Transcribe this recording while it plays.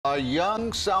A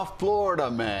young South Florida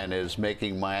man is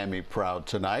making Miami proud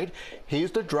tonight.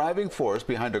 He's the driving force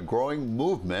behind a growing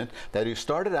movement that he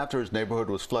started after his neighborhood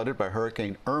was flooded by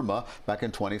Hurricane Irma back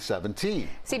in 2017.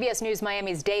 CBS News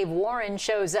Miami's Dave Warren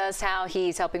shows us how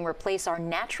he's helping replace our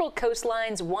natural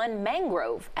coastlines one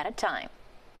mangrove at a time.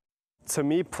 To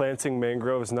me, planting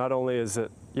mangroves, not only is it,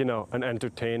 an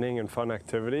entertaining and fun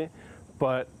activity,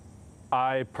 but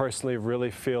I personally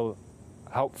really feel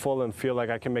helpful and feel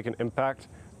like I can make an impact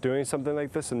doing something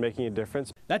like this and making a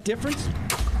difference. That difference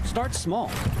starts small.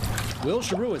 Will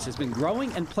Charouhis has been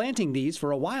growing and planting these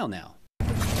for a while now.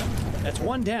 That's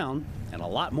one down and a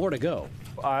lot more to go.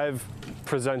 I've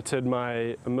presented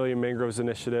my A Million Mangroves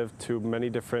initiative to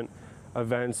many different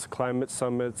events, climate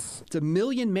summits. It's 1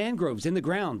 million mangroves in the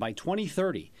ground by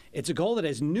 2030. It's a goal that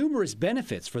has numerous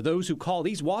benefits for those who call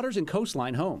these waters and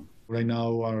coastline home. Right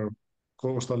now, our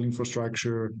coastal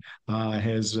infrastructure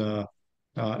has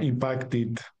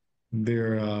impacted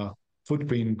their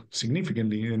footprint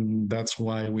significantly, and that's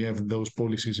why we have those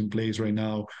policies in place right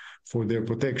now for their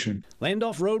protection.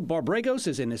 Landolph Road Barbregos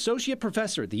is an associate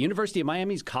professor at the University of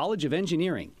Miami's College of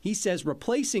Engineering. He says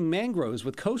replacing mangroves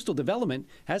with coastal development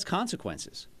has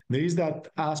consequences. There is that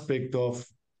aspect of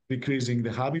decreasing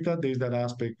the habitat. There is that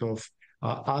aspect of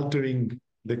altering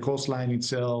the coastline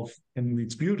itself and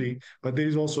its beauty, but there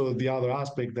is also the other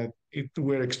aspect that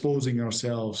we're exposing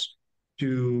ourselves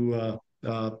to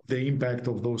the impact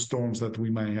of those storms that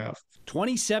we might have.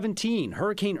 2017,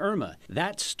 Hurricane Irma.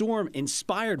 That storm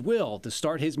inspired Will to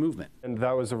start his movement. And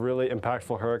that was a really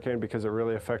impactful hurricane because it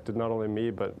really affected not only me,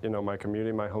 but my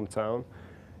community, my hometown.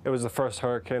 It was the first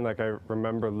hurricane I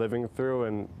remember living through,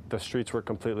 and the streets were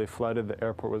completely flooded. The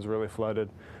airport was really flooded.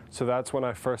 So that's when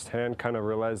I firsthand kind of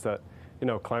realized that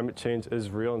climate change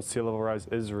is real and sea level rise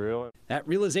is real. That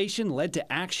realization led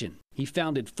to action. He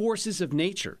founded Forces of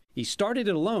Nature. He started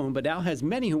it alone, but now has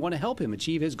many who want to help him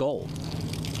achieve his goal.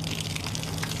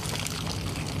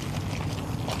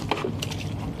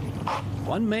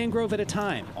 One mangrove at a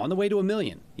time, on the way to 1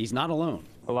 million. He's not alone.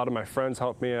 A lot of my friends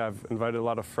helped me. I've invited a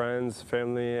lot of friends,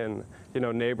 family, and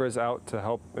neighbors out to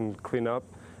help and clean up.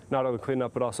 Not only clean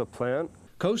up, but also plant.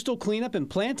 Coastal cleanup and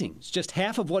planting is just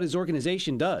half of what his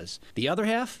organization does. The other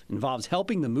half involves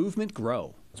helping the movement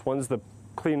grow. One's the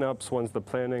cleanups, one's the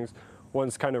plantings,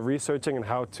 one's kind of researching and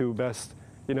how to best,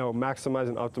 maximize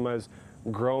and optimize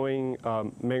growing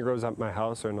mangroves at my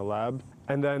house or in a lab.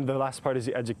 And then the last part is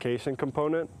the education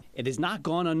component. It has not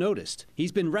gone unnoticed.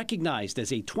 He's been recognized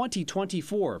as a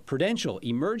 2024 Prudential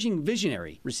Emerging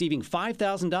Visionary, receiving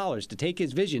 $5,000 to take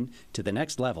his vision to the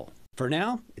next level. For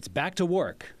now, it's back to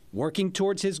work, working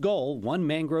towards his goal, one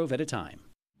mangrove at a time.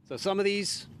 So some of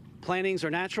these plantings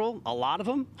are natural. A lot of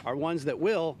them are ones that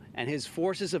Will and his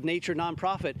Forces of Nature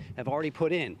nonprofit have already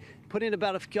put in. Put in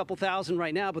about a couple thousand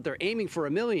right now, but they're aiming for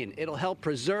 1 million. It'll help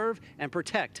preserve and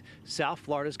protect South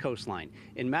Florida's coastline.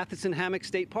 In Matheson Hammock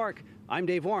State Park, I'm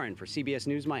Dave Warren for CBS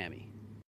News Miami.